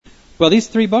Well, these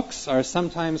three books are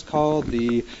sometimes called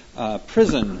the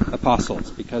prison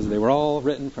epistles because they were all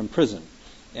written from prison.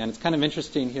 And it's kind of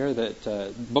interesting here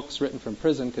that books written from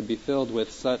prison could be filled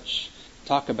with such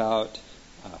talk about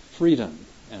freedom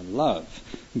and love.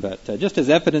 But just as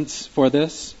evidence for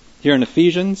this, here in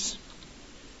Ephesians,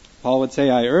 Paul would say,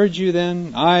 I urge you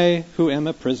then, I who am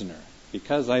a prisoner,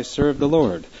 because I serve the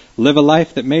Lord, live a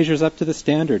life that measures up to the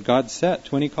standard God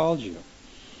set when He called you.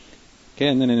 Okay,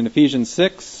 and then in Ephesians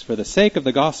 6, for the sake of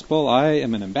the gospel, I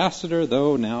am an ambassador,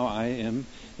 though now I am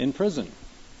in prison.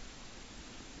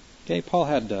 Okay, Paul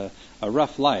had a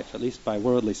rough life, at least by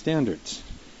worldly standards.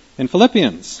 In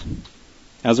Philippians,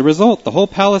 as a result, the whole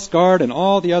palace guard and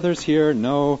all the others here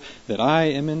know that I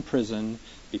am in prison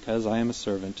because I am a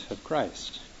servant of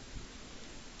Christ.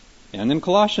 And in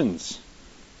Colossians,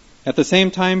 at the same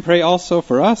time, pray also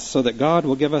for us so that God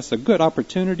will give us a good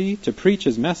opportunity to preach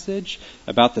His message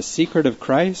about the secret of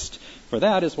Christ, for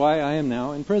that is why I am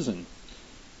now in prison.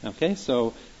 Okay,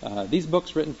 so these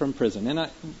books written from prison. And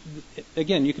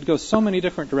again, you could go so many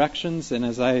different directions, and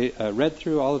as I read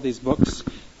through all of these books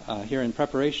here in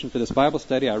preparation for this Bible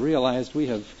study, I realized we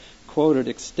have quoted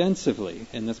extensively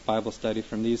in this Bible study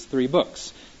from these three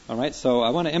books. All right, so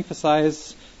I want to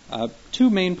emphasize two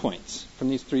main points from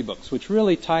these three books, which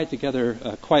really tie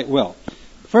together quite well.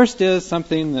 First is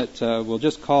something that we'll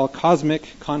just call cosmic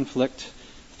conflict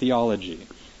theology.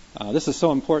 This is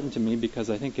so important to me because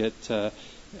I think it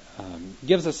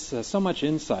gives us so much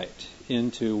insight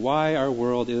into why our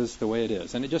world is the way it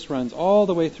is. And it just runs all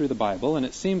the way through the Bible, and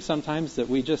it seems sometimes that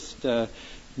we just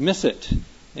miss it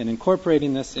in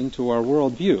incorporating this into our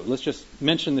worldview. Let's just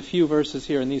mention the few verses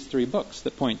here in these three books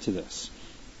that point to this.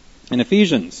 In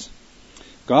Ephesians,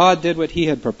 God did what He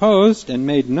had proposed and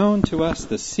made known to us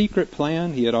the secret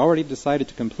plan He had already decided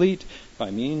to complete by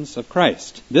means of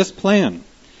Christ. This plan,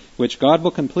 which God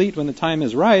will complete when the time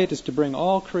is right, is to bring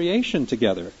all creation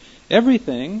together.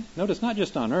 Everything, notice not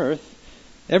just on earth,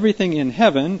 everything in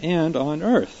heaven and on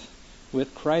earth,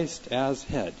 with Christ as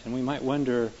head. And we might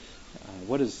wonder,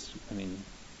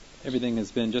 everything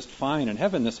has been just fine in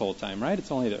heaven this whole time, right?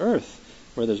 It's only the earth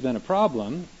where there's been a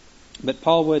problem. But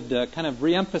Paul would kind of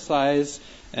reemphasize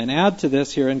and add to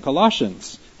this here in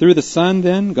Colossians. Through the Son,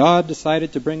 then, God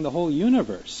decided to bring the whole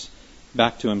universe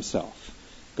back to Himself.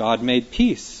 God made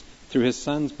peace through His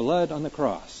Son's blood on the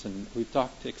cross. And we've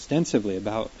talked extensively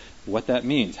about what that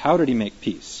means. How did He make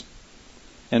peace?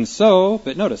 And so,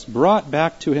 but notice, brought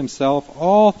back to Himself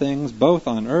all things both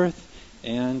on earth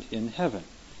and in heaven.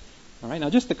 All right,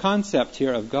 now just the concept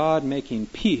here of God making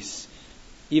peace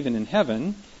even in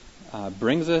heaven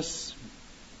brings us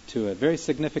to a very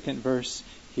significant verse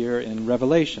here in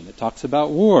Revelation. It talks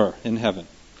about war in heaven.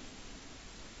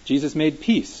 Jesus made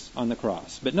peace on the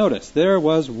cross. But notice, there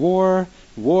was war.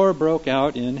 War broke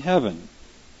out in heaven.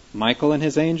 Michael and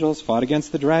his angels fought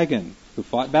against the dragon, who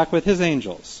fought back with his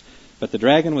angels. But the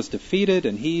dragon was defeated,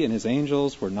 and he and his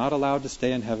angels were not allowed to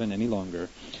stay in heaven any longer.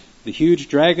 The huge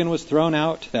dragon was thrown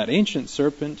out, that ancient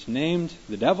serpent named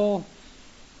the devil.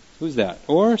 Who's that?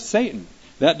 Or Satan.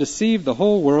 That deceived the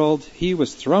whole world. He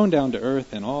was thrown down to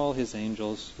earth and all his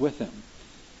angels with him.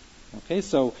 Okay,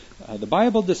 so the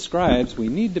Bible describes we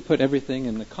need to put everything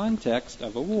in the context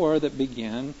of a war that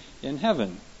began in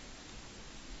heaven.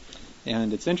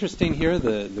 And it's interesting here,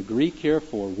 the Greek here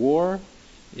for war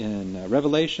in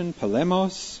Revelation,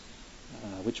 polemos,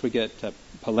 which we get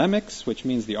polemics, which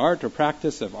means the art or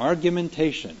practice of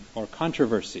argumentation or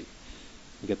controversy.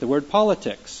 We get the word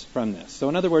politics from this. So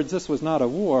in other words, this was not a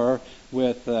war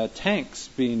with tanks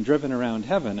being driven around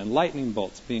heaven and lightning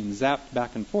bolts being zapped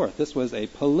back and forth. This was a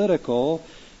political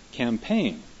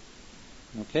campaign.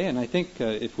 Okay, and I think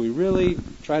if we really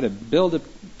try to build a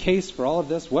case for all of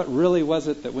this, what really was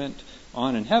it that went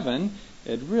on in heaven?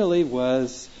 It really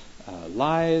was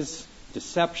lies,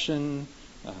 deception,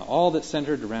 all that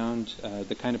centered around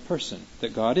the kind of person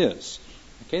that God is.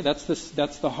 Okay, that's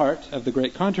the heart of the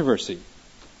great controversy.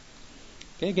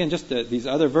 Okay, again, just these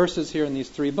other verses here in these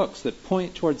three books that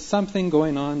point towards something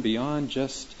going on beyond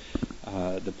just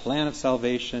the plan of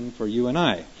salvation for you and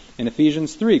I. In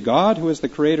Ephesians 3, God, who is the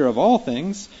creator of all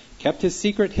things, kept His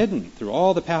secret hidden through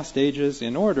all the past ages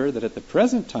in order that at the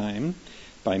present time,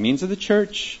 by means of the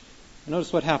church,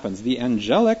 notice what happens, the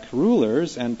angelic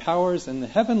rulers and powers in the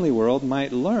heavenly world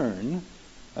might learn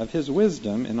of His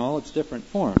wisdom in all its different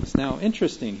forms. Now,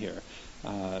 interesting here.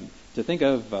 To think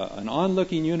of an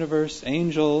onlooking universe,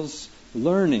 angels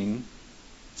learning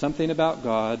something about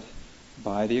God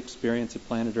by the experience of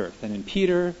planet Earth. And in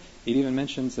Peter, it even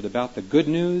mentions that about the good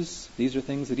news, these are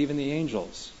things that even the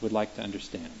angels would like to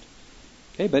understand.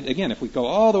 Okay, but again, if we go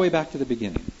all the way back to the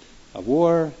beginning, a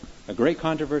war a great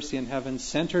controversy in heaven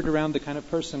centered around the kind of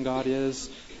person God is,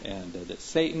 and that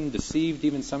Satan deceived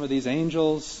even some of these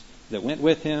angels that went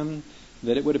with him,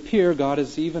 that it would appear God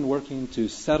is even working to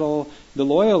settle the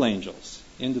loyal angels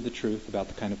into the truth about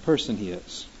the kind of person he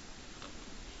is.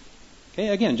 Okay,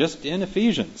 again, just in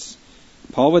Ephesians,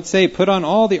 Paul would say, put on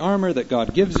all the armor that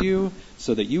God gives you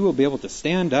so that you will be able to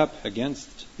stand up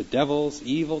against the devil's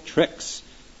evil tricks.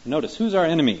 Notice, who's our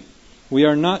enemy? We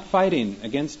are not fighting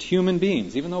against human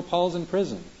beings, even though Paul's in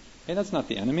prison. Hey, that's not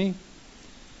the enemy.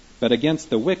 But against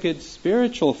the wicked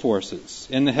spiritual forces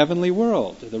in the heavenly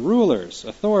world, the rulers,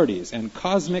 authorities, and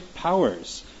cosmic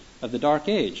powers of the dark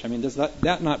age. I mean, does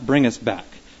that not bring us back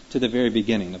to the very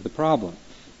beginning of the problem?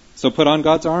 So put on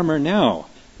God's armor now.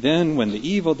 Then when the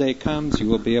evil day comes, you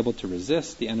will be able to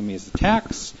resist the enemy's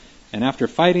attacks, and after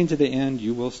fighting to the end,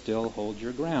 you will still hold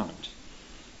your ground.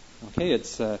 Okay,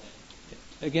 it's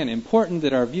again important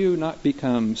that our view not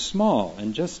become small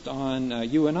and just on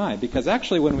you and I, because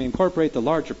actually when we incorporate the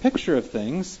larger picture of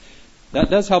things, that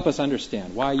does help us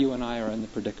understand why you and I are in the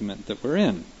predicament that we're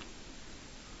in.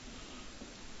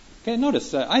 Okay,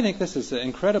 notice, I think this is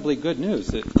incredibly good news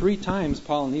that 3 times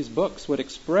Paul in these books would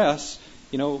express,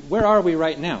 where are we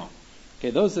right now? Okay,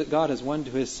 those that God has won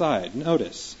to his side.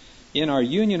 Notice, in our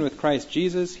union with Christ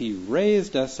Jesus, he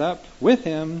raised us up with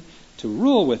him to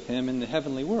rule with him in the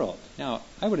heavenly world. Now,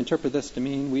 I would interpret this to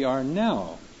mean we are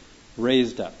now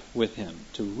raised up with him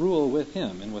to rule with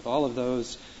him and with all of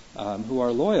those who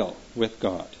are loyal with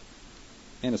God.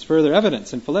 And as further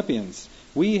evidence in Philippians,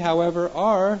 we, however,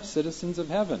 are citizens of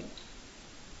heaven.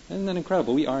 Isn't that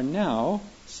incredible? We are now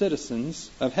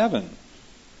citizens of heaven.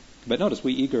 But notice,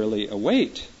 we eagerly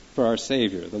await for our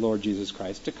Savior, the Lord Jesus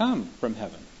Christ, to come from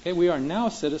heaven. Okay, we are now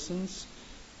citizens,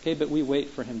 but we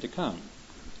wait for him to come.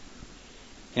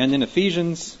 And in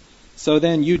Ephesians, so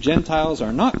then you Gentiles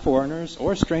are not foreigners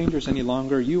or strangers any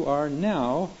longer. You are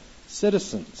now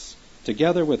citizens,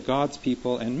 together with God's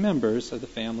people and members of the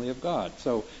family of God.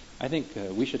 So I think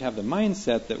we should have the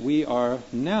mindset that we are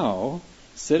now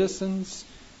citizens,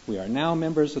 we are now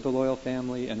members of the loyal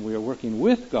family, and we are working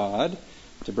with God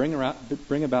to bring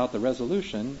about the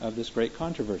resolution of this great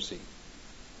controversy.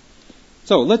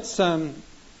 So let's come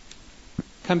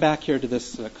back here to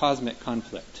this cosmic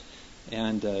conflict.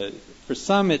 And for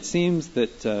some it seems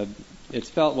that it's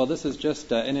felt, well, this is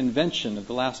just an invention of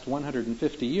the last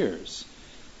 150 years.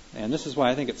 And this is why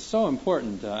I think it's so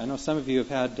important. I know some of you have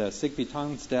had Sigby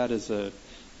Tongstad as a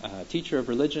teacher of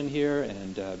religion here,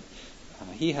 and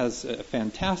he has a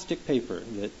fantastic paper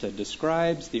that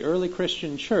describes the early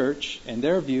Christian church and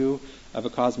their view of a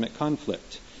cosmic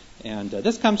conflict. And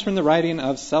this comes from the writing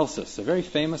of Celsus, a very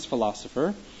famous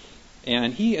philosopher.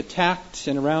 And he attacked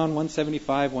in around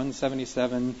 175,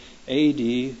 177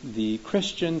 AD the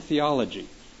Christian theology.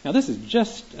 Now this is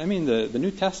just, the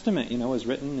New Testament, was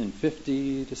written in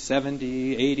 50 to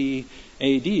 70, 80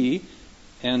 AD.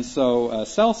 And so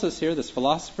Celsus here, this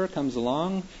philosopher, comes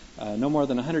along no more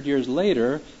than 100 years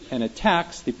later and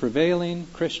attacks the prevailing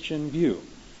Christian view.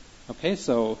 Okay,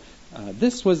 so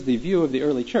this was the view of the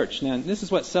early church. Now this is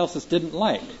what Celsus didn't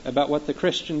like about what the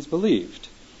Christians believed.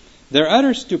 Their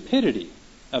utter stupidity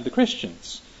of the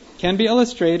Christians can be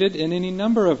illustrated in any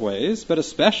number of ways, but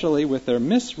especially with their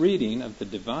misreading of the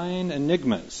divine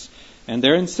enigmas and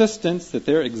their insistence that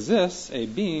there exists a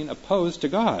being opposed to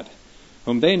God,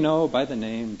 whom they know by the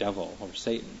name devil or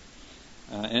Satan.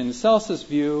 And in Celsus'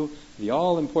 view, the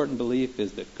all-important belief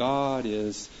is that God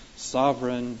is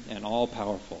sovereign and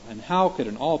all-powerful. And how could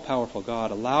an all-powerful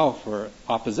God allow for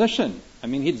opposition?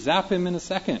 He'd zap him in a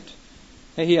second.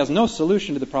 He has no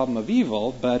solution to the problem of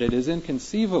evil, but it is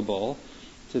inconceivable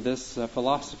to this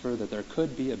philosopher that there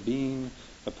could be a being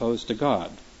opposed to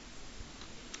God.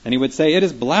 And he would say, it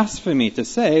is blasphemy to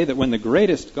say that when the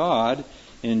greatest God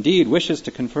indeed wishes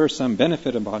to confer some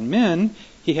benefit upon men,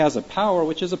 he has a power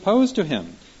which is opposed to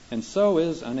him, and so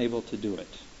is unable to do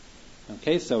it.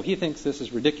 Okay, so he thinks this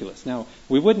is ridiculous. Now,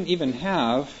 we wouldn't even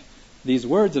have these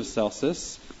words of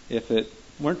Celsus if it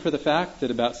weren't for the fact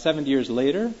that about 70 years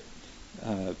later,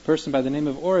 a person by the name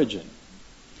of Origen,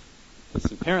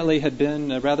 this apparently had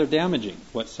been rather damaging,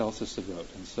 what Celsus had wrote.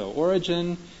 And so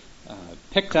Origen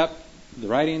picked up the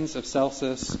writings of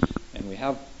Celsus, and we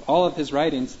have all of his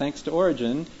writings thanks to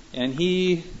Origen, and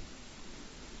he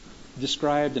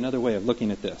described another way of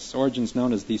looking at this. Origen's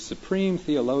known as the supreme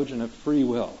theologian of free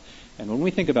will. And when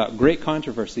we think about great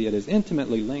controversy, it is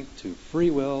intimately linked to free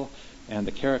will and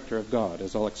the character of God,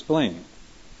 as I'll explain.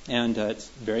 And it's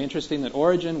very interesting that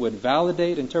Origen would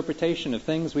validate interpretation of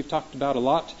things we've talked about a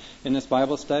lot in this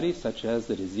Bible study, such as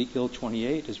that Ezekiel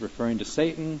 28 is referring to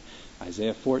Satan,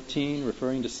 Isaiah 14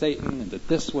 referring to Satan, and that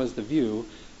this was the view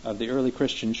of the early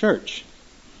Christian church.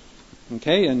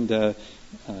 Okay, and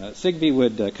Sigve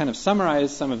would kind of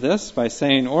summarize some of this by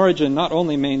saying Origen not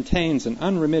only maintains an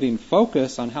unremitting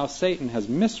focus on how Satan has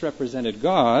misrepresented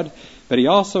God, but he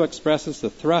also expresses the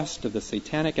thrust of the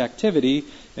satanic activity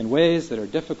in ways that are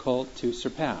difficult to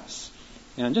surpass.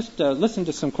 And just listen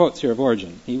to some quotes here of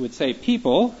Origen. He would say,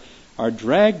 people are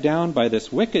dragged down by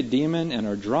this wicked demon and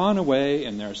are drawn away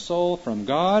in their soul from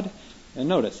God, and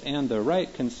notice, and the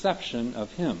right conception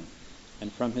of him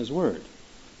and from his word.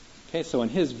 Okay, so in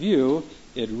his view,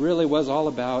 it really was all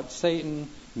about Satan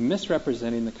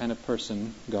misrepresenting the kind of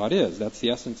person God is. That's the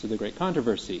essence of the great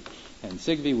controversy. And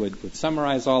Sigve would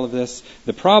summarize all of this.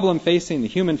 The problem facing the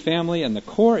human family and the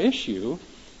core issue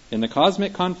in the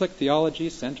cosmic conflict theology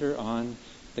center on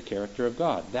the character of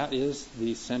God. That is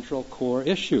the central core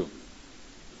issue.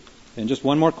 And just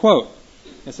one more quote.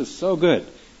 This is so good.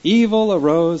 Evil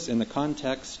arose in the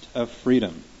context of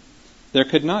freedom. There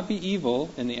could not be evil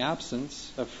in the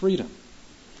absence of freedom.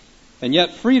 And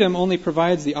yet freedom only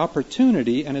provides the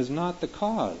opportunity and is not the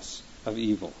cause of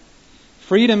evil.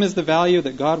 Freedom is the value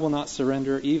that God will not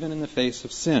surrender even in the face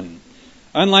of sin.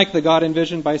 Unlike the God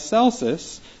envisioned by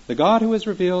Celsus, the God who is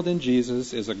revealed in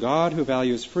Jesus is a God who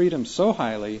values freedom so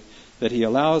highly that he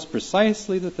allows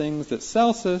precisely the things that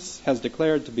Celsus has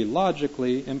declared to be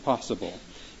logically impossible.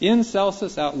 In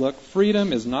Celsus' outlook,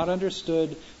 freedom is not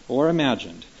understood or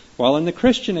imagined, while in the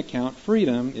Christian account,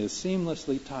 freedom is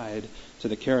seamlessly tied to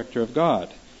the character of God.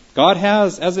 God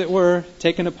has, as it were,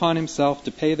 taken upon himself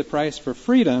to pay the price for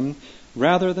freedom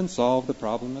rather than solve the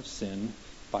problem of sin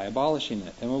by abolishing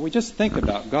it. And when we just think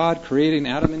about God creating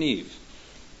Adam and Eve,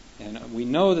 and we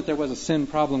know that there was a sin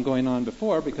problem going on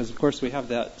before because, of course, we have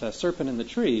that serpent in the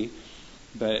tree,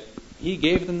 but he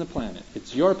gave them the planet.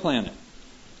 It's your planet.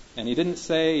 And he didn't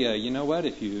say, you know what,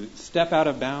 if you step out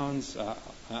of bounds,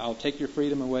 I'll take your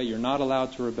freedom away. You're not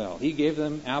allowed to rebel. He gave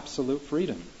them absolute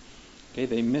freedom. Okay,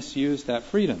 they misused that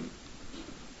freedom.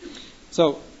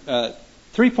 So,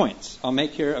 3 points I'll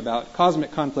make here about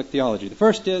cosmic conflict theology. The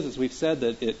first is, as we've said,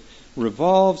 that it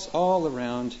revolves all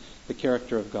around the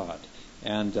character of God.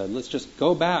 And let's just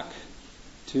go back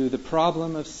to the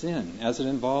problem of sin as it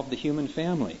involved the human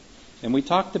family. And we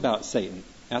talked about Satan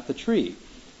at the tree.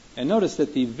 And notice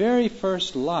that the very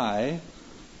first lie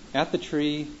at the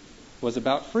tree was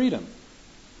about freedom.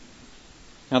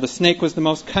 Now the snake was the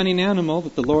most cunning animal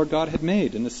that the Lord God had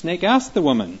made. And the snake asked the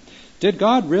woman, did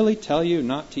God really tell you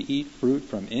not to eat fruit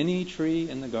from any tree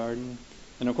in the garden?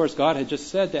 And of course God had just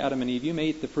said to Adam and Eve, you may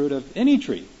eat the fruit of any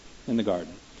tree in the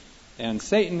garden. And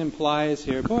Satan implies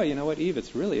here, boy, you know what, Eve,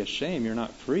 it's really a shame you're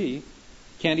not free.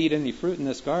 Can't eat any fruit in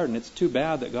this garden. It's too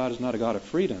bad that God is not a God of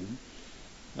freedom.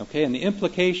 Okay, and the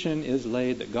implication is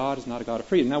laid that God is not a God of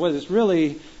freedom. Now what is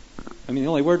really, the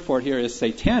only word for it here is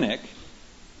satanic,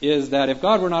 is that if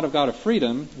God were not a God of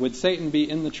freedom, would Satan be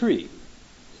in the tree?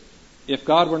 If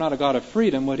God were not a God of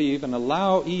freedom, would he even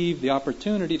allow Eve the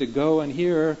opportunity to go and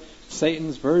hear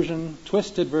Satan's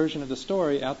twisted version of the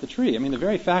story at the tree? The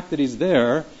very fact that he's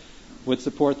there would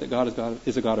support that God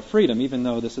is a God of freedom, even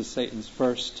though this is Satan's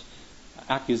first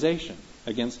accusation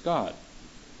against God.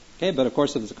 Okay, but of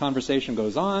course as the conversation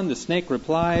goes on, the snake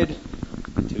replied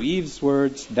to Eve's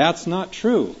words, that's not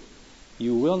true.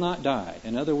 You will not die.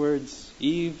 In other words,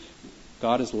 Eve,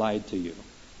 God has lied to you.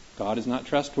 God is not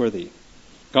trustworthy.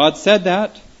 God said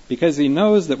that because he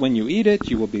knows that when you eat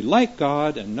it, you will be like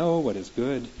God and know what is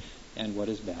good and what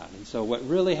is bad. And so what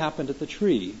really happened at the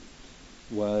tree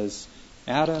was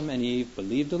Adam and Eve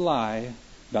believed a lie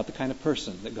about the kind of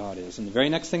person that God is. And the very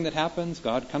next thing that happens,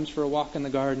 God comes for a walk in the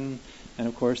garden, and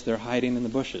of course they're hiding in the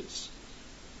bushes.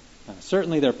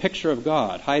 Certainly their picture of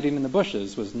God hiding in the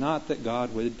bushes was not that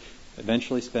God would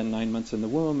eventually spend 9 months in the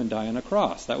womb and die on a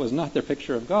cross. That was not their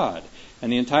picture of God.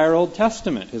 And the entire Old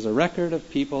Testament is a record of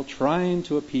people trying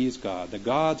to appease God. The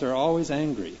gods are always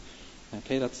angry.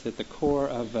 Okay, that's at the core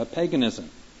of paganism.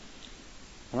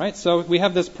 All right, so we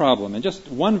have this problem. And just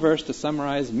one verse to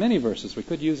summarize many verses we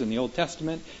could use in the Old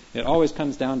Testament. It always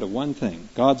comes down to one thing.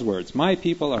 God's words. My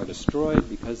people are destroyed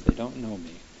because they don't know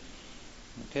me.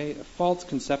 Okay, a false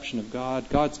conception of God.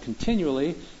 God's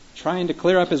continually trying to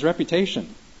clear up his reputation.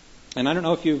 And I don't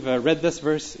know if you've read this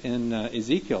verse in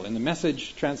Ezekiel. In the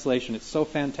Message translation, it's so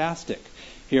fantastic.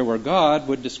 Here where God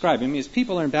would describe him. His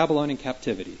people are in Babylonian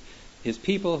captivity. His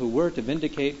people who were to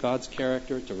vindicate God's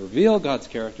character, to reveal God's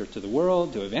character to the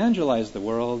world, to evangelize the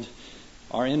world,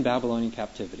 are in Babylonian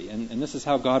captivity. And this is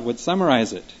how God would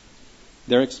summarize it.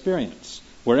 Their experience.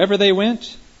 Wherever they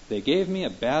went, they gave me a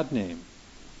bad name.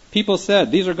 People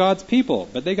said, these are God's people,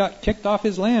 but they got kicked off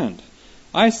his land.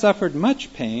 I suffered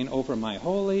much pain over my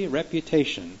holy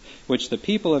reputation, which the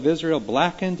people of Israel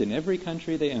blackened in every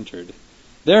country they entered.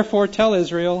 Therefore tell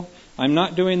Israel, I'm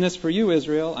not doing this for you,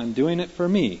 Israel. I'm doing it for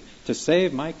me, to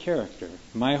save my character,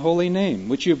 my holy name,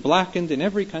 which you've blackened in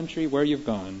every country where you've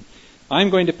gone. I'm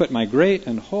going to put my great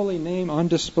and holy name on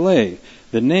display,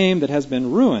 the name that has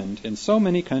been ruined in so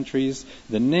many countries,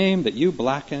 the name that you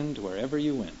blackened wherever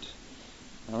you went.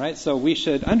 All right, so we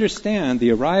should understand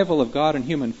the arrival of God in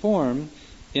human form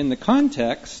in the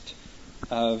context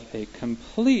of a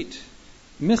complete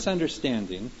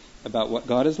misunderstanding about what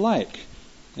God is like.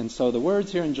 And so the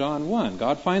words here in John 1,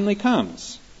 God finally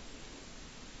comes.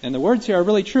 And the words here are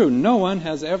really true. No one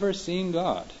has ever seen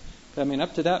God. I mean,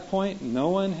 up to that point, no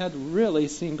one had really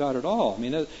seen God at all. I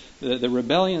mean, the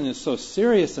rebellion is so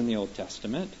serious in the Old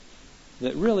Testament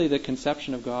that really the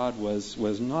conception of God was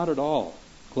not at all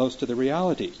close to the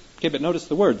reality. Okay, but notice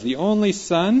the words. The only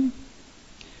Son,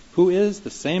 who is the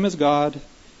same as God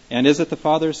and is at the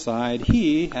Father's side,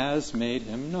 he has made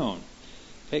him known.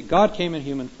 Okay, God came in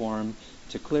human form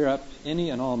to clear up any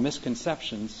and all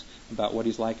misconceptions about what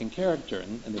he's like in character.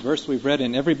 And the verse we've read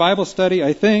in every Bible study,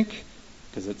 I think,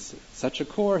 because it's such a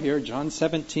core here, John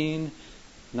 17,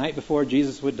 night before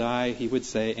Jesus would die, he would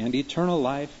say, and eternal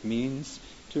life means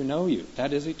to know you.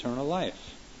 That is eternal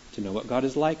life. To know what God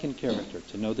is like in character,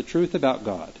 to know the truth about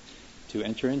God, to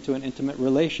enter into an intimate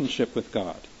relationship with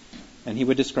God. And he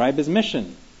would describe his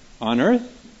mission. On earth,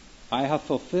 I have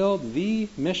fulfilled the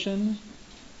mission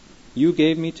you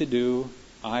gave me to do.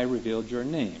 I revealed your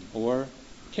name, or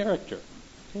character.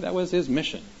 Okay, that was his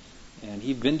mission. And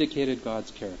he vindicated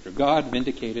God's character. God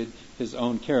vindicated his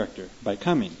own character by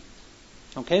coming.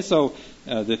 Okay, so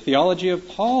the theology of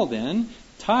Paul then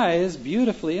ties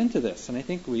beautifully into this. And I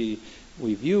think we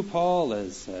view Paul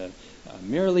as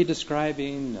merely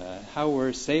describing how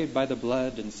we're saved by the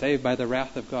blood and saved by the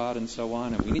wrath of God and so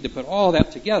on. And we need to put all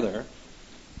that together.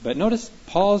 But notice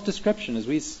Paul's description as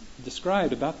we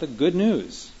described about the good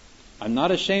news. I'm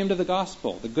not ashamed of the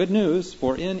gospel. The good news,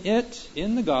 for in it,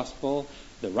 in the gospel,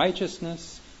 the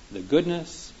righteousness, the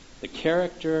goodness, the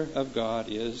character of God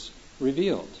is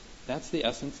revealed. That's the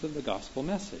essence of the gospel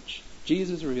message.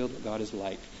 Jesus revealed what God is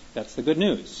like. That's the good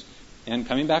news. And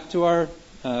coming back to our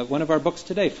one of our books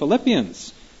today,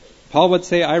 Philippians, Paul would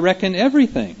say, I reckon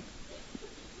everything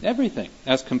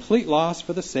as complete loss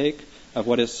for the sake of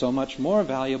what is so much more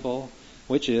valuable,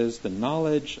 which is the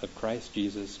knowledge of Christ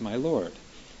Jesus my Lord.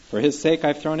 For his sake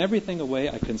I've thrown everything away.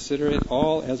 I consider it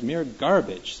all as mere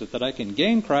garbage, so that I can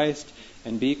gain Christ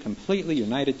and be completely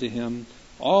united to him.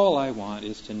 All I want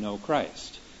is to know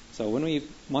Christ. So when we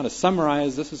want to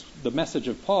summarize, this is the message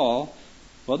of Paul,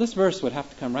 well, this verse would have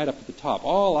to come right up at the top.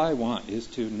 All I want is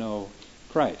to know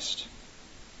Christ.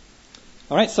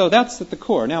 All right, so that's at the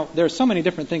core. Now, there are so many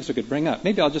different things we could bring up.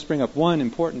 Maybe I'll just bring up one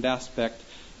important aspect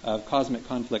of cosmic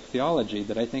conflict theology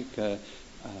that I think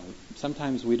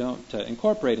sometimes we don't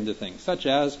incorporate into things, such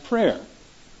as prayer.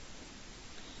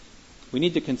 We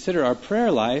need to consider our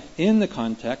prayer life in the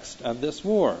context of this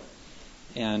war.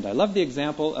 And I love the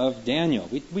example of Daniel.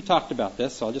 We talked about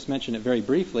this, so I'll just mention it very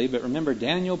briefly. But remember,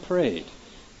 Daniel prayed,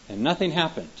 and nothing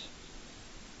happened.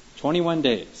 21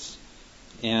 days.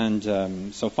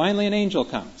 And so finally an angel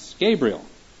comes, Gabriel.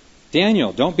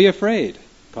 Daniel, don't be afraid.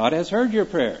 God has heard your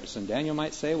prayers. And Daniel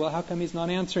might say, well, how come he's not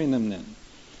answering them then?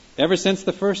 Ever since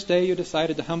the first day you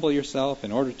decided to humble yourself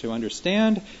in order to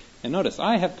understand. And notice,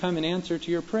 I have come in answer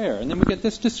to your prayer. And then we get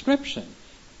this description.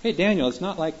 Hey, Daniel, it's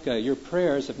not like your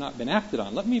prayers have not been acted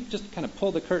on. Let me just kind of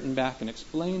pull the curtain back and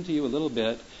explain to you a little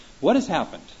bit what has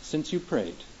happened since you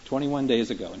prayed 21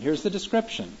 days ago. And here's the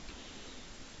description.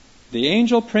 The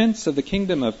angel prince of the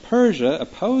kingdom of Persia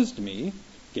opposed me,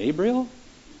 Gabriel,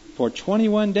 for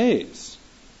 21 days.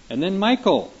 And then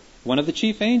Michael, one of the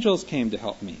chief angels, came to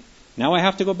help me. Now I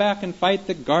have to go back and fight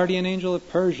the guardian angel of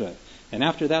Persia. And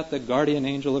after that, the guardian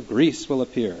angel of Greece will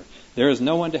appear. There is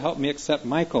no one to help me except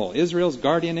Michael, Israel's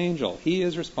guardian angel. He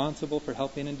is responsible for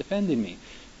helping and defending me.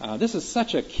 This is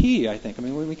such a key, I think. I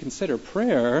mean, when we consider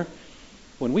prayer,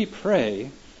 when we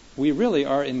pray, we really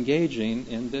are engaging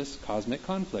in this cosmic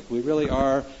conflict. We really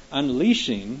are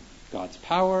unleashing God's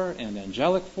power and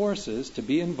angelic forces to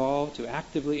be involved, to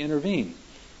actively intervene.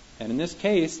 And in this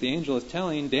case, the angel is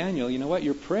telling Daniel, you know what,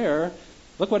 your prayer,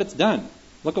 look what it's done.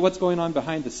 Look at what's going on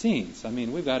behind the scenes. I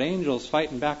mean, we've got angels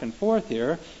fighting back and forth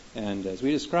here. And as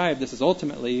we described, this is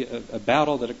ultimately a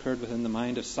battle that occurred within the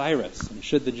mind of Cyrus. And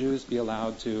should the Jews be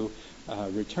allowed to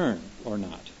return or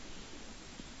not?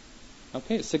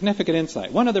 Okay, significant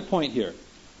insight. One other point here.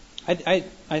 I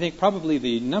think probably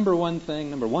the number one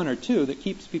or two, that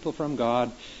keeps people from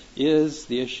God is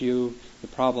the issue, the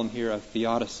problem here of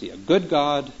theodicy. A good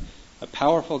God a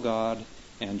powerful God,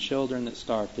 and children that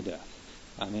starve to death.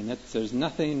 I mean, there's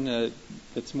nothing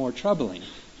that's more troubling.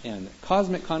 And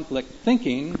cosmic conflict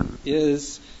thinking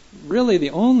is really the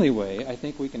only way I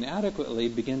think we can adequately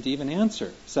begin to even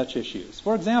answer such issues.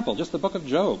 For example, just the book of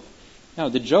Job. Now,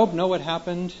 did Job know what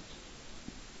happened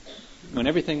when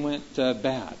everything went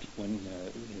bad, when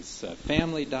his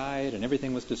family died and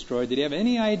everything was destroyed? Did he have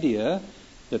any idea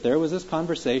that there was this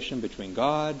conversation between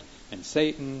God and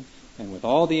Satan and with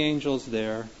all the angels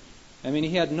there? I mean,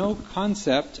 he had no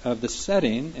concept of the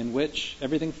setting in which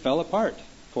everything fell apart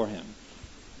for him.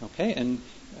 Okay, and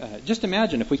just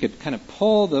imagine if we could kind of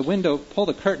pull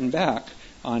the curtain back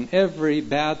on every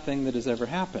bad thing that has ever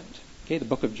happened. Okay, the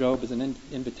book of Job is an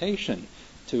invitation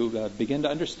to begin to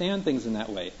understand things in that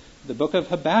way. The book of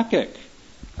Habakkuk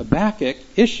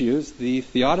issues the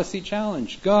theodicy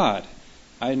challenge. God,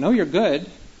 I know you're good.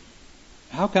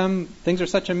 How come things are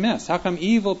such a mess? How come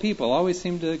evil people always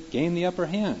seem to gain the upper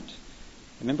hand?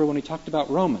 Remember when we talked about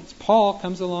Romans, Paul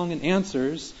comes along and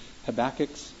answers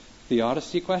Habakkuk's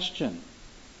theodicy question.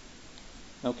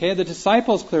 Okay, the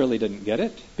disciples clearly didn't get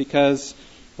it, because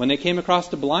when they came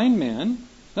across a blind man,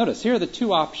 notice, here are the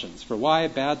two options for why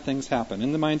bad things happen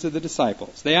in the minds of the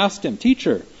disciples. They asked him,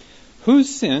 "Teacher, whose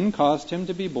sin caused him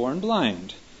to be born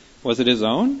blind? Was it his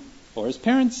own or his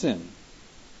parents' sin?"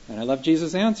 And I love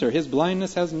Jesus' answer. His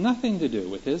blindness has nothing to do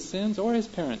with his sins or his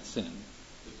parents' sin.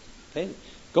 Okay,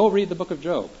 go read the book of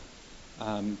Job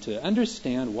to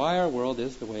understand why our world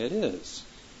is the way it is.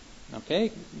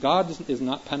 Okay, God is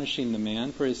not punishing the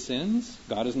man for his sins.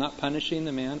 God is not punishing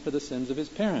the man for the sins of his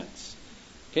parents.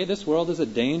 Okay, this world is a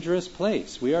dangerous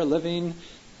place. We are living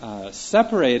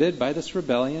separated by this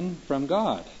rebellion from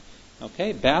God.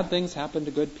 Okay, bad things happen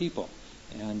to good people.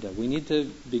 And we need to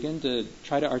begin to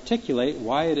try to articulate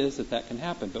why it is that can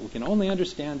happen. But we can only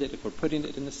understand it if we're putting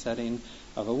it in the setting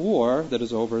of a war that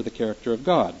is over the character of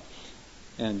God.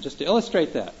 And just to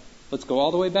illustrate that, let's go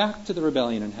all the way back to the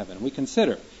rebellion in heaven. We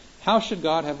consider, how should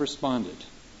God have responded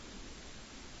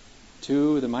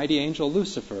to the mighty angel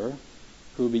Lucifer,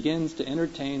 who begins to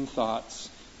entertain thoughts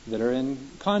that are in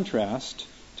contrast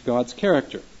to God's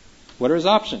character? What are his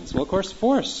options? Well, of course,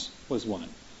 force was one.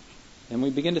 And we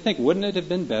begin to think, wouldn't it have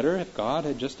been better if God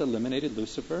had just eliminated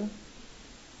Lucifer?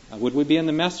 Would we be in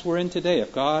the mess we're in today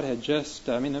if God had just,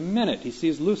 the minute he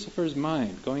sees Lucifer's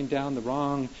mind going down the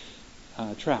wrong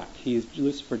track,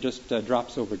 Lucifer just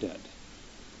drops over dead?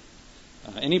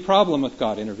 Any problem with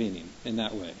God intervening in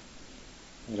that way?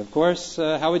 And of course,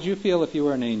 how would you feel if you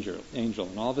were an angel and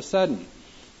all of a sudden,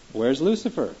 where's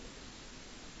Lucifer?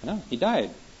 No, he died.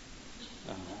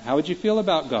 How would you feel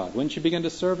about God? Wouldn't you begin to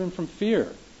serve him from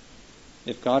fear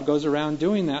if God goes around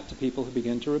doing that to people who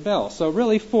begin to rebel? So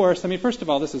really force, first of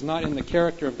all, this is not in the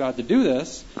character of God to do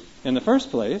this in the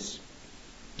first place,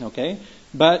 okay?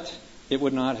 But it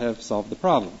would not have solved the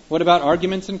problem. What about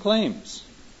arguments and claims?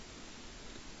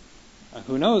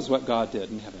 Who knows what God did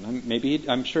in heaven?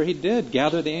 I'm sure he did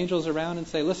gather the angels around and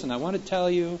say, "Listen, I want to tell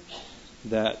you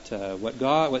that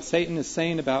what Satan is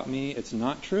saying about me, it's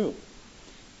not true."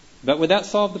 But would that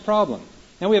solve the problem?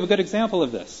 Now we have a good example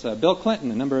of this. Bill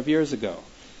Clinton, a number of years ago.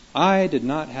 "I did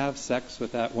not have sex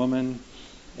with that woman,"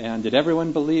 and did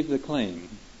everyone believe the claim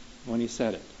when he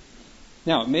said it?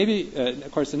 Now, maybe,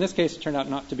 of course, in this case, it turned out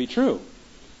not to be true.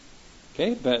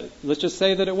 Okay, but let's just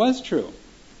say that it was true.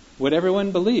 Would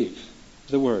everyone believe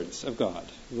the words of God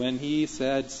when he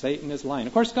said Satan is lying?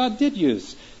 Of course, God did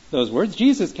use those words.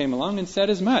 Jesus came along and said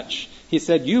as much. He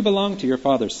said, "You belong to your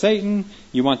father Satan.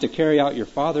 You want to carry out your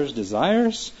father's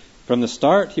desires." From the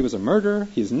start, he was a murderer.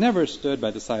 He's never stood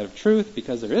by the side of truth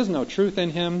because there is no truth in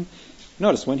him.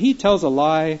 Notice, when he tells a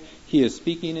lie, he is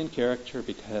speaking in character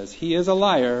because he is a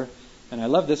liar. And I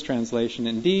love this translation.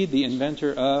 Indeed, the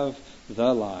inventor of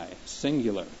the lie,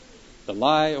 singular. The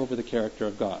lie over the character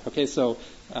of God. Okay, so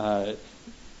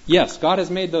yes, God has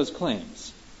made those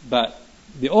claims, but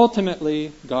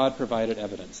ultimately God provided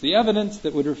evidence. The evidence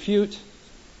that would refute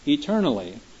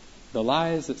eternally the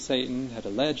lies that Satan had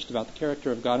alleged about the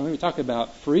character of God. And when we talk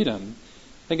about freedom,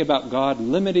 think about God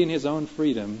limiting his own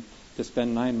freedom to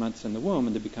spend 9 months in the womb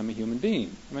and to become a human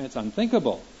being. It's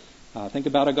unthinkable. Think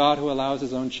about a God who allows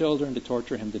his own children to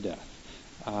torture him to death.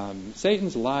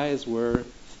 Satan's lies were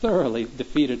thoroughly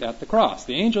defeated at the cross.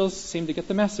 The angels seem to get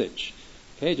the message.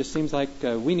 Okay, it just seems like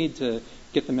we need to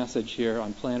get the message here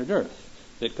on planet Earth,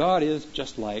 that God is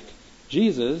just like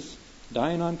Jesus,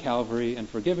 dying on Calvary and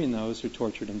forgiving those who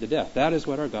tortured him to death. That is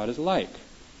what our God is like.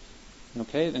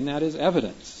 Okay, and that is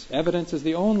evidence. Evidence is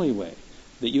the only way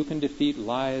that you can defeat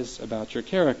lies about your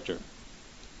character.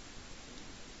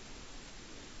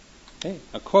 Okay,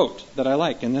 a quote that I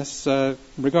like in this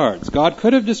regards. God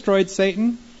could have destroyed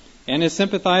Satan and his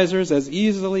sympathizers as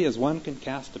easily as one can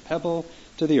cast a pebble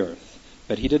to the earth.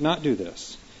 But he did not do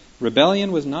this.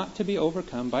 Rebellion was not to be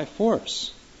overcome by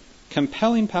force.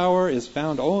 Compelling power is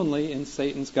found only in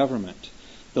Satan's government.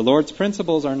 The Lord's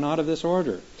principles are not of this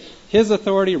order. His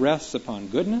authority rests upon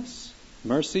goodness,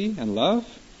 mercy, and love,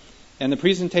 and the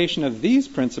presentation of these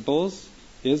principles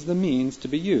is the means to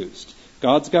be used.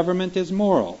 God's government is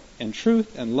moral, and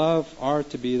truth and love are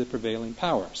to be the prevailing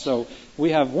power. So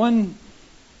we have one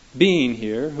being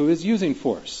here who is using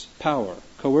force, power,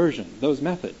 coercion, those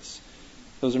methods.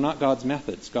 Those are not God's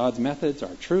methods. God's methods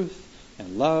are truth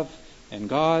and love, and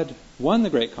God won the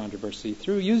great controversy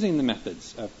through using the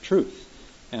methods of truth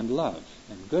and love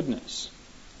and goodness.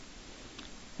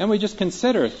 And we just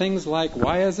consider things like,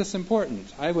 why is this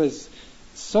important? I was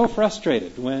so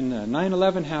frustrated when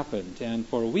 9/11 happened, and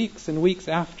for weeks and weeks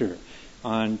after,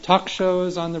 on talk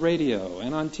shows on the radio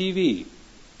and on TV,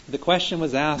 the question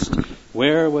was asked,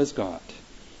 where was God?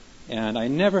 And I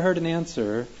never heard an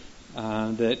answer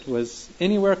that was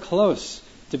anywhere close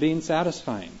to being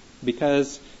satisfying,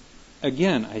 because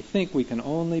again, I think we can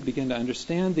only begin to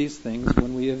understand these things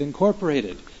when we have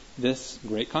incorporated this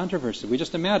great controversy. We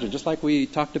just imagine, just like we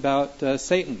talked about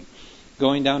Satan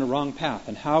going down a wrong path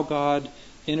and how God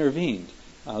intervened.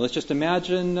 Let's just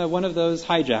imagine one of those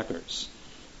hijackers,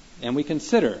 and we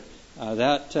consider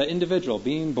that individual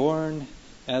being born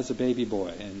as a baby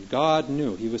boy, and God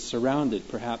knew he was surrounded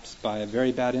perhaps by a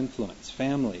very bad influence,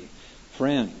 family,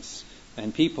 friends,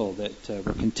 and people that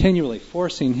were continually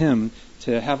forcing him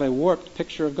to have a warped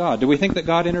picture of God. Do we think that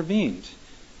God intervened,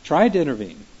 tried to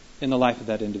intervene in the life of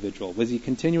that individual? Was he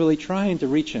continually trying to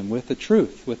reach him with the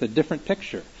truth, with a different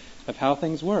picture of how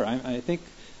things were? I think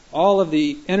all of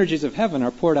the energies of heaven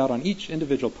are poured out on each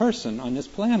individual person on this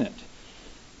planet.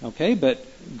 Okay, but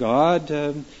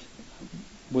God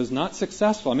was not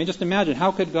successful. I mean, just imagine,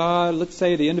 how could God, let's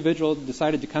say the individual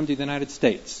decided to come to the United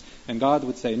States, and God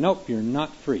would say, nope, you're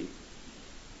not free.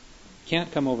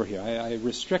 Can't come over here. I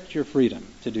restrict your freedom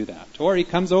to do that. Or he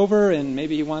comes over and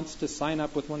maybe he wants to sign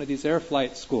up with one of these air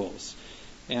flight schools.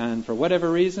 And for whatever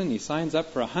reason, he signs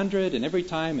up for 100, and every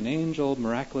time an angel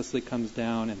miraculously comes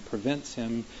down and prevents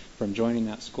him from joining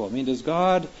that school. I mean, does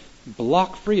God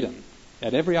block freedom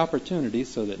at every opportunity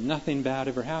so that nothing bad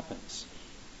ever happens?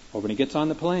 Or when he gets on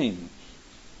the plane,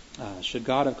 should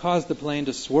God have caused the plane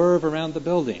to swerve around the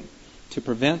building to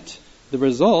prevent the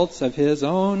results of his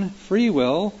own free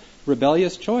will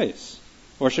rebellious choice?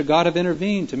 Or should God have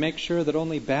intervened to make sure that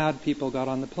only bad people got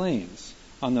on the planes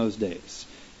on those days?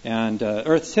 And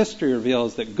Earth's history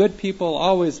reveals that good people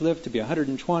always live to be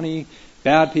 120,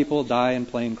 bad people die in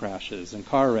plane crashes and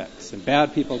car wrecks, and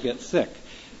bad people get sick.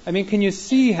 I mean, can you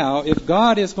see how, if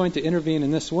God is going to intervene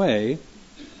in this way,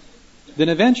 then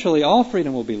eventually all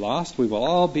freedom will be lost. We will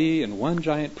all be in one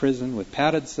giant prison with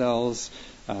padded cells,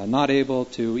 not able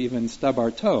to even stub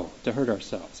our toe to hurt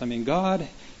ourselves. I mean, God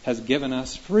has given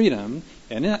us freedom,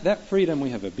 and that freedom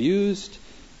we have abused,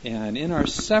 and in our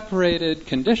separated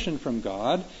condition from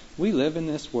God, we live in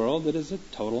this world that is a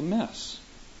total mess.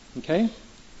 Okay?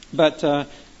 But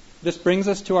this brings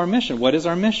us to our mission. What is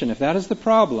our mission? If that is the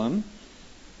problem,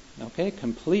 okay,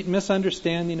 complete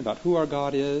misunderstanding about who our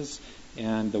God is,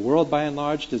 and the world by and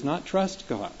large does not trust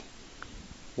God.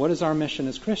 What is our mission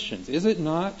as Christians? Is it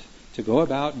not to go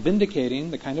about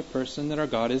vindicating the kind of person that our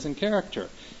God is in character?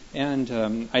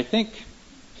 And I think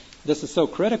this is so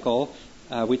critical.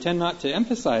 We tend not to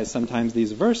emphasize sometimes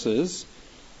these verses.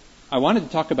 I wanted to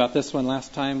talk about this one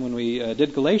last time when we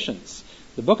did Galatians.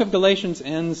 The book of Galatians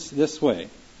ends this way.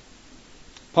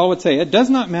 Paul would say, it does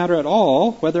not matter at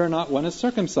all whether or not one is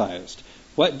circumcised.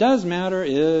 What does matter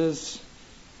is...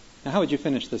 Now, how would you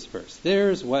finish this verse?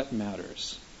 There's what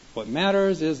matters. What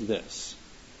matters is this.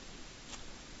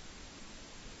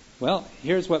 Well,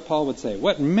 here's what Paul would say.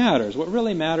 What matters, what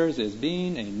really matters, is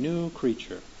being a new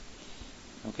creature.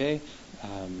 Okay?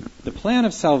 The plan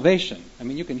of salvation. I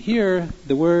mean, you can hear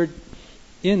the word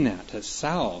in that, to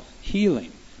salve,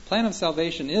 healing. Plan of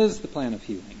salvation is the plan of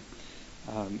healing.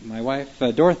 My wife,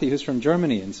 Dorothy, who's from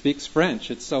Germany and speaks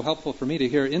French, it's so helpful for me to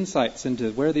hear insights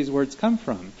into where these words come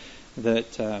from.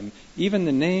 That even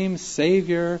the name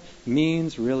Savior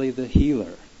means really the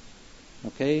healer.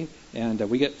 Okay? And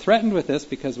we get threatened with this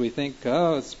because we think,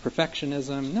 oh, it's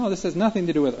perfectionism. No, this has nothing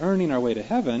to do with earning our way to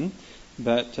heaven,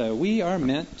 but we are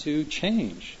meant to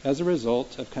change as a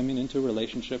result of coming into a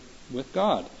relationship with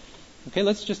God. Okay,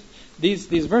 let's just...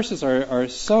 These verses are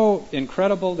so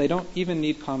incredible, they don't even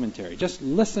need commentary. Just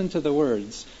listen to the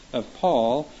words of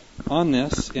Paul on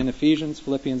this in Ephesians,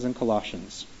 Philippians, and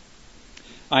Colossians.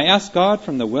 I ask God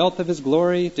from the wealth of His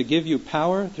glory to give you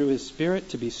power through His Spirit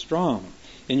to be strong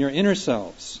in your inner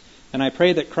selves, And I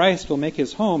pray that Christ will make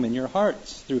his home in your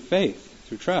hearts through faith,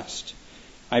 through trust.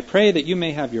 I pray that you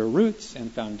may have your roots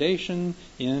and foundation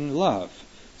in love,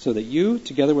 so that you,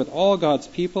 together with all God's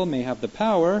people, may have the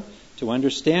power to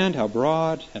understand how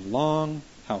broad and long,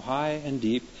 how high and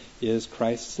deep is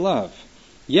Christ's love.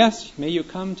 Yes, may you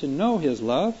come to know his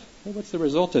love. Well, what's the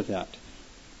result of that?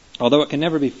 Although it can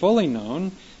never be fully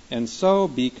known, and so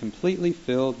be completely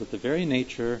filled with the very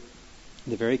nature,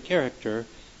 the very character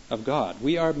of God.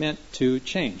 We are meant to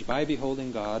change. By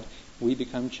beholding God, we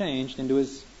become changed into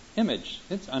his image.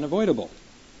 It's unavoidable.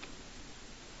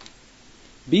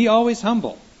 Be always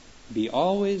humble. Be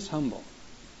always humble,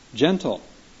 gentle,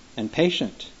 and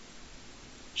patient.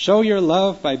 Show your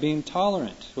love by being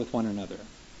tolerant with one another.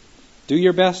 Do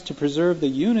your best to preserve the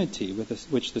unity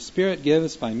which the Spirit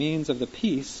gives by means of the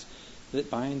peace that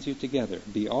binds you together.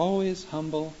 Be always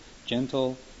humble,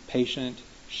 gentle, patient.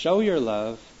 Show your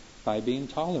love by being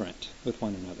tolerant with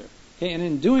one another. Okay, and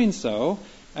in doing so,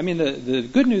 the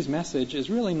good news message is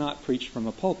really not preached from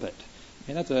a pulpit.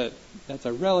 And that's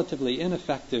a relatively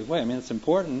ineffective way. It's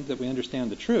important that we understand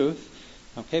the truth,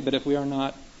 okay, but if we are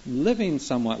not living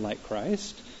somewhat like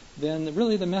Christ, then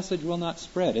really the message will not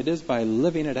spread. It is by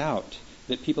living it out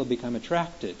that people become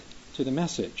attracted to the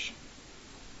message.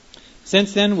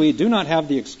 Since then we do not have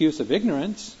the excuse of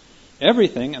ignorance,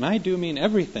 everything, and I do mean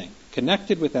everything,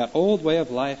 connected with that old way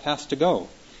of life has to go.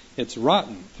 It's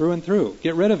rotten through and through.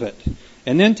 Get rid of it.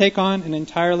 And then take on an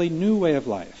entirely new way of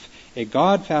life, a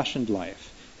God-fashioned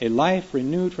life, a life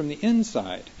renewed from the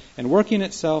inside and working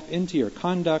itself into your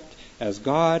conduct as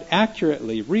God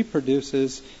accurately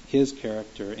reproduces his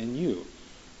character in you.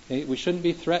 Okay? We shouldn't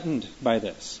be threatened by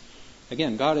this.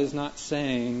 Again, God is not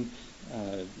saying,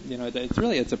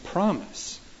 it's a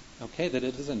promise, okay, that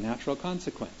it is a natural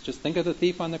consequence. Just think of the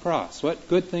thief on the cross. What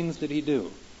good things did he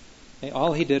do? Okay,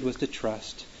 all he did was to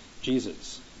trust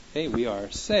Jesus. Okay, we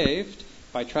are saved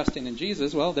by trusting in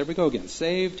Jesus. Well, there we go again.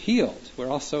 Saved, healed. We're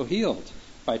also healed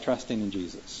by trusting in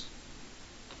Jesus.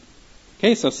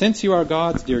 Okay, so since you are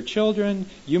God's dear children,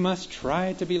 you must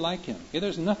try to be like him. Okay,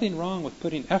 there's nothing wrong with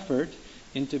putting effort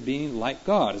into being like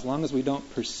God. As long as we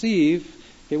don't perceive,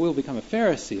 we'll become a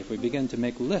Pharisee if we begin to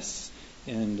make lists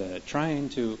and trying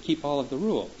to keep all of the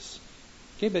rules.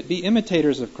 Okay, but be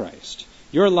imitators of Christ.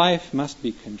 Your life must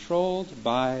be controlled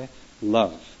by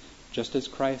love, just as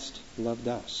Christ loved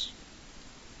us.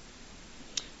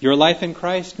 Your life in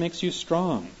Christ makes you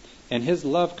strong, and his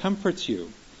love comforts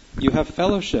you. You have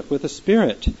fellowship with the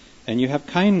Spirit, and you have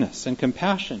kindness and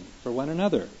compassion for one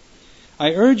another.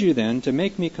 I urge you then to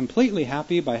make me completely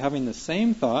happy by having the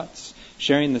same thoughts,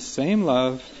 sharing the same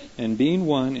love, and being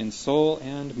one in soul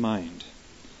and mind.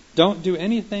 Don't do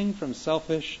anything from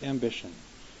selfish ambition.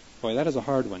 Boy, that is a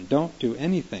hard one. Don't do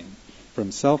anything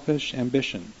from selfish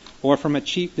ambition or from a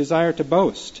cheap desire to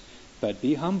boast, but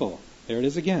be humble. There it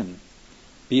is again.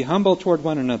 Be humble toward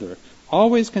one another,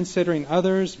 always considering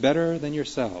others better than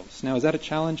yourselves. Now, is that a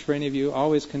challenge for any of you?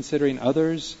 Always considering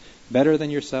others better than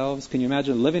yourselves? Can you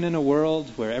imagine living in a world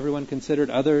where everyone considered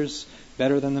others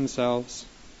better than themselves?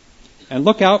 And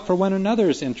look out for one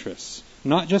another's interests,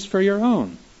 not just for your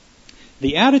own.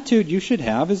 The attitude you should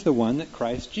have is the one that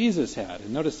Christ Jesus had.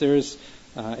 And notice there's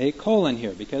a colon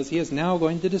here, because he is now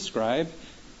going to describe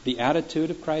the attitude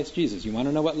of Christ Jesus. You want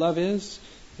to know what love is?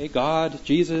 God,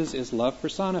 Jesus, is love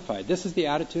personified. This is the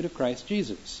attitude of Christ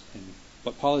Jesus. And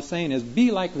what Paul is saying is, be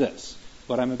like this,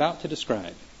 what I'm about to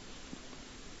describe.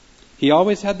 He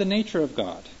always had the nature of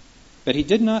God, but he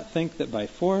did not think that by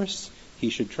force he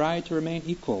should try to remain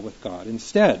equal with God.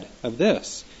 Instead of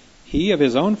this, he of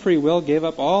his own free will gave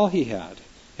up all he had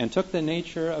and took the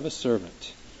nature of a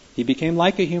servant. He became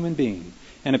like a human being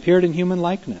and appeared in human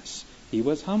likeness. He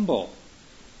was humble.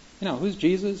 Who's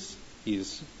Jesus?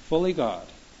 He's fully God.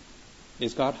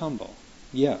 Is God humble?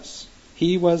 Yes.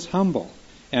 He was humble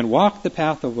and walked the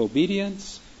path of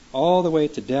obedience all the way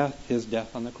to death, his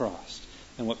death on the cross.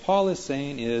 And what Paul is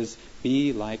saying is,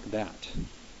 be like that.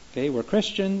 Okay, we're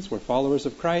Christians, we're followers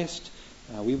of Christ.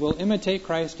 We will imitate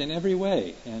Christ in every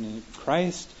way. And in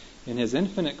Christ, in his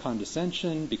infinite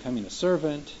condescension, becoming a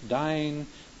servant, dying,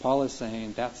 Paul is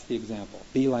saying, that's the example.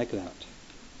 Be like that.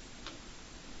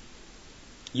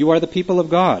 You are the people of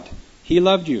God. He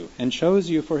loved you and chose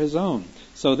you for his own.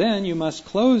 So then you must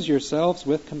clothe yourselves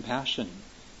with compassion,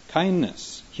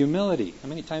 kindness, humility. How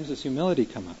many times does humility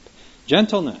come up?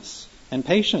 Gentleness and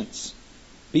patience.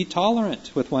 Be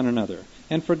tolerant with one another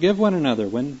and forgive one another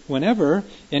whenever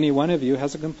any one of you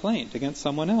has a complaint against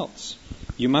someone else.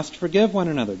 You must forgive one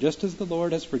another just as the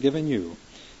Lord has forgiven you.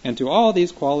 And to all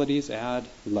these qualities add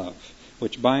love,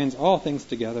 which binds all things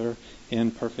together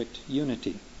in perfect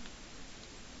unity.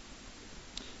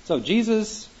 So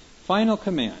Jesus final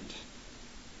command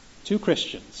to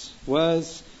Christians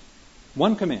was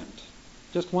one command,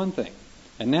 just one thing.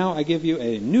 And now I give you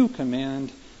a new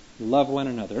command, love one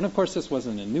another. And of course this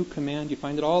wasn't a new command. You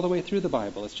find it all the way through the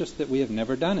Bible. It's just that we have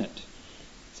never done it.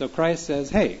 So Christ says,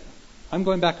 hey, I'm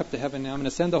going back up to heaven now. I'm going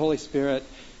to send the Holy Spirit.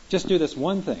 Just do this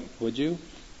one thing, would you?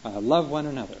 Love one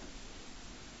another.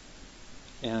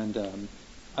 And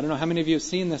I don't know how many of you have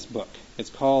seen this book. It's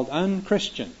called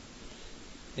Unchristian.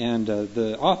 And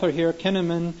the author here,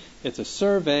 Kinnaman, it's a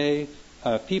survey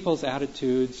of people's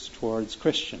attitudes towards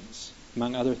Christians,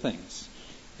 among other things.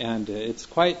 And it's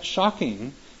quite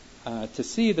shocking to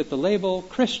see that the label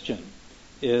Christian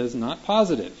is not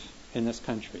positive in this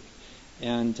country.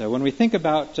 And when we think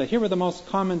about, here were the most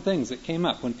common things that came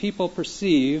up. When people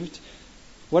perceived,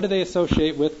 what do they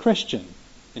associate with Christian?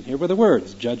 And here were the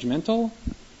words: judgmental,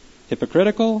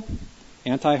 hypocritical,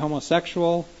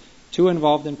 anti-homosexual, too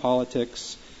involved in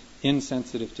politics,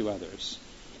 insensitive to others.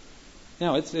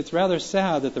 Now, it's rather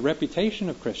sad that the reputation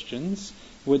of Christians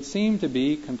would seem to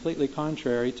be completely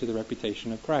contrary to the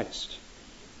reputation of Christ.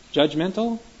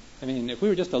 Judgmental? I mean, if we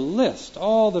were just to list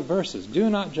all the verses, do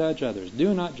not judge others,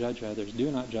 do not judge others,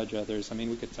 do not judge others, I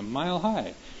mean, we get a mile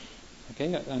high.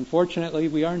 Okay, unfortunately,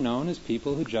 we are known as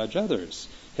people who judge others.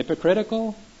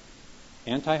 Hypocritical,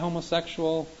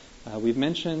 anti-homosexual. We've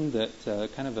mentioned that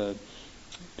kind of a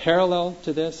parallel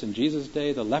to this, in Jesus'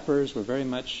 day, the lepers were very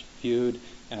much viewed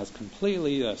as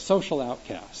completely social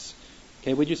outcasts.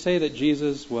 Okay, would you say that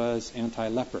Jesus was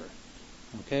anti-leper?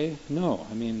 Okay, no.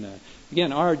 I mean,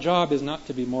 again, our job is not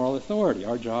to be moral authority.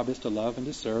 Our job is to love and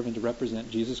to serve and to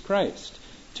represent Jesus Christ.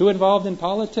 Too involved in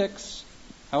politics?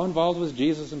 How involved was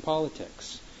Jesus in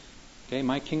politics? Okay,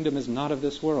 my kingdom is not of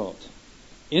this world.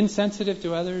 Insensitive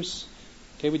to others?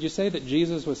 Okay, would you say that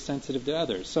Jesus was sensitive to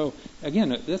others? So,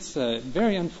 again, that's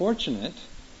very unfortunate.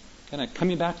 Kind of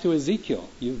coming back to Ezekiel,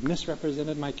 you've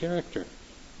misrepresented my character.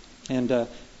 And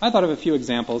I thought of a few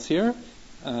examples here.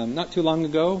 Not too long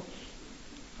ago,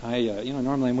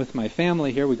 normally I'm with my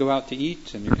family here. We go out to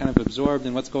eat, and you're kind of absorbed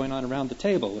in what's going on around the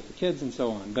table with the kids and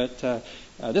so on. But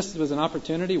this was an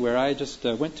opportunity where I just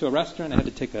went to a restaurant. I had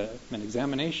to take an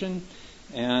examination.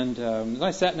 And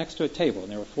I sat next to a table,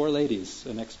 and there were 4 ladies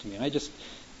next to me. And I just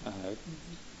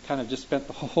kind of just spent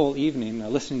the whole evening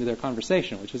listening to their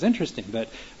conversation, which was interesting. But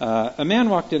a man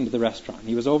walked into the restaurant.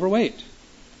 He was overweight.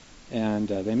 And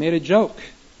they made a joke.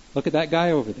 Look at that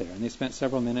guy over there. And they spent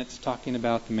several minutes talking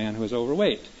about the man who was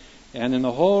overweight. And then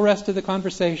the whole rest of the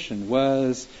conversation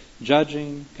was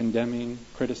judging, condemning,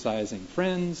 criticizing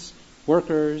friends,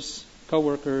 workers,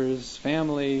 co-workers,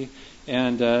 family.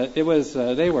 And it was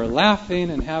they were laughing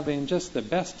and having just the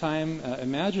best time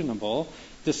imaginable,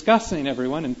 discussing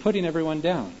everyone and putting everyone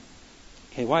down.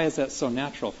 Okay, why is that so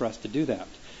natural for us to do that?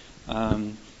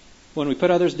 When we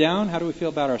put others down, how do we feel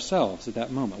about ourselves at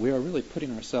that moment? We are really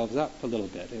putting ourselves up a little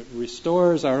bit. It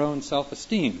restores our own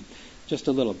self-esteem just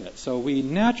a little bit. So we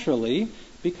naturally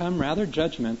become rather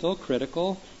judgmental,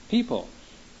 critical people.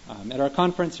 At our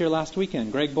conference here last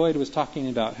weekend, Greg Boyd was talking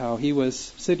about how he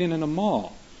was sitting in a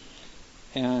mall.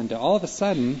 And all of a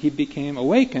sudden, he became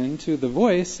awakened to the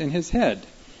voice in his head.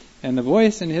 And the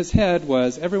voice in his head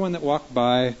was everyone that walked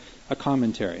by a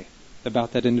commentary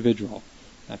about that individual.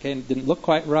 Okay, it didn't look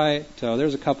quite right.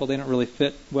 There's a couple, they don't really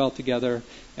fit well together.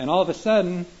 And all of a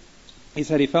sudden, he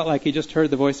said he felt like he just heard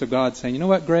the voice of God saying, you know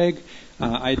what, Greg?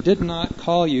 I did not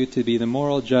call you to be the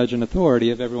moral judge and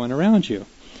authority of everyone around you.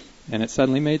 And it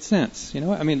suddenly made sense. You know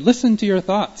what? I mean, listen to your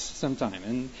thoughts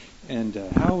sometime. And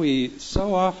how we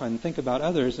so often think about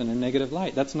others in a negative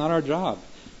light. That's not our job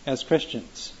as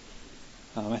Christians.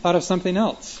 I thought of something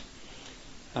else.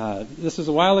 This was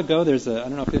a while ago. I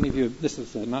don't know if any of you, this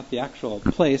is not the actual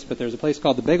place, but there's a place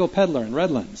called the Bagel Peddler in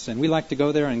Redlands, and we like to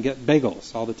go there and get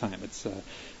bagels all the time. It's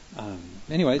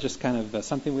anyway, just kind of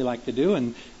something we like to do.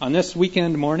 And on this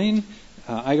weekend morning,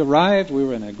 I arrived. We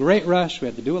were in a great rush. We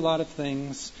had to do a lot of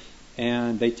things,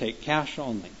 and they take cash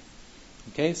only.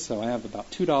 Okay, so I have about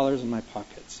 $2 in my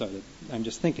pocket. So I'm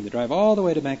just thinking to drive all the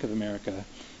way to Bank of America,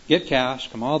 get cash,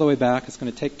 come all the way back. It's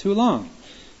going to take too long.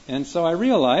 And so I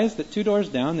realized that 2 doors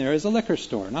down there is a liquor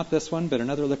store. Not this one, but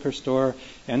another liquor store.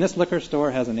 And this liquor store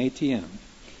has an ATM.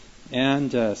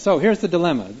 And so here's the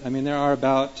dilemma. I mean, there are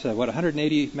about,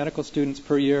 180 medical students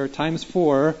per year times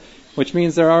 4, which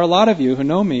means there are a lot of you who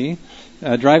know me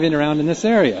driving around in this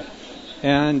area.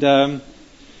 And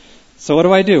so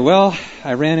what do? Well,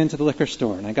 I ran into the liquor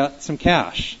store and I got some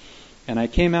cash. And I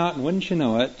came out, and wouldn't you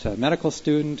know it, a medical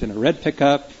student in a red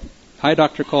pickup, hi,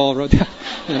 Dr. Cole, wrote down,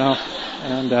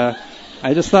 and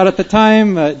I just thought at the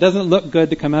time, it doesn't look good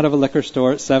to come out of a liquor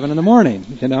store at 7 in the morning,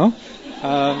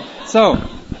 So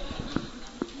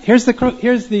Here's the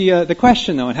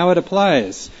question, though, and how it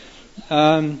applies.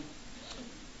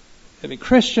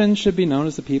 Christians should be known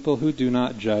as the people who do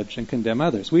not judge and condemn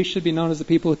others. We should be known as the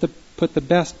people who put the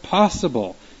best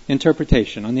possible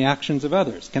interpretation on the actions of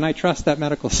others. Can I trust that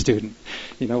medical student,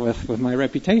 with my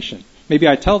reputation? Maybe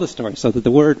I tell the story so that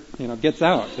the word, gets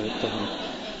out.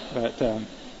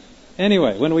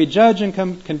 Anyway, when we judge and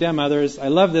condemn others, I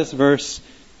love this verse.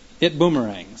 It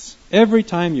boomerangs. Every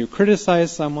time you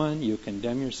criticize someone, you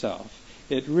condemn yourself.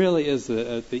 It really is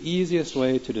the easiest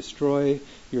way to destroy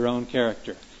your own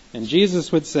character. And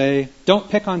Jesus would say, don't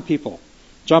pick on people.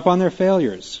 Jump on their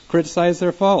failures. Criticize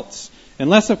their faults.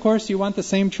 Unless, of course, you want the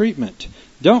same treatment.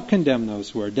 Don't condemn those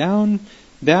who are down.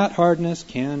 That hardness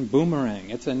can boomerang.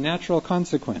 It's a natural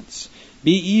consequence.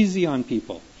 Be easy on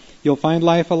people. You'll find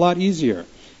life a lot easier.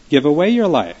 Give away your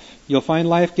life. You'll find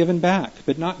life given back,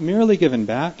 but not merely given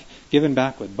back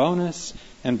with bonus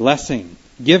and blessing.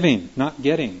 Giving, not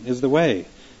getting, is the way.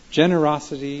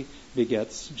 Generosity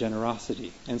begets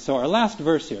generosity. And so our last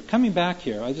verse here, coming back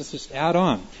here, I just add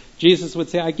on. Jesus would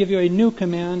say, I give you a new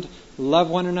command, love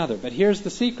one another. But here's the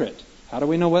secret. How do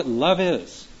we know what love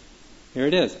is? Here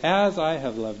it is. As I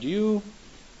have loved you,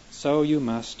 so you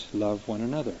must love one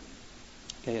another.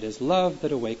 Okay, it is love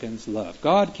that awakens love.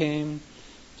 God came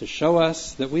to show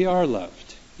us that we are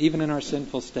loved, even in our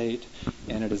sinful state,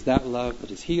 and it is that love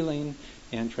that is healing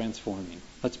and transforming.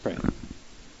 Let's pray.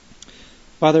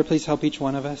 Father, please help each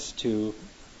one of us to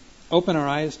open our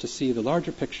eyes to see the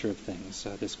larger picture of things,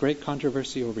 this great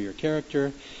controversy over your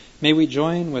character. May we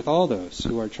join with all those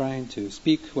who are trying to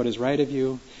speak what is right of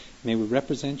you. May we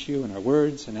represent you in our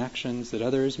words and actions, that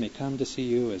others may come to see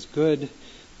you as good,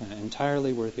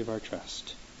 entirely worthy of our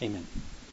trust. Amen.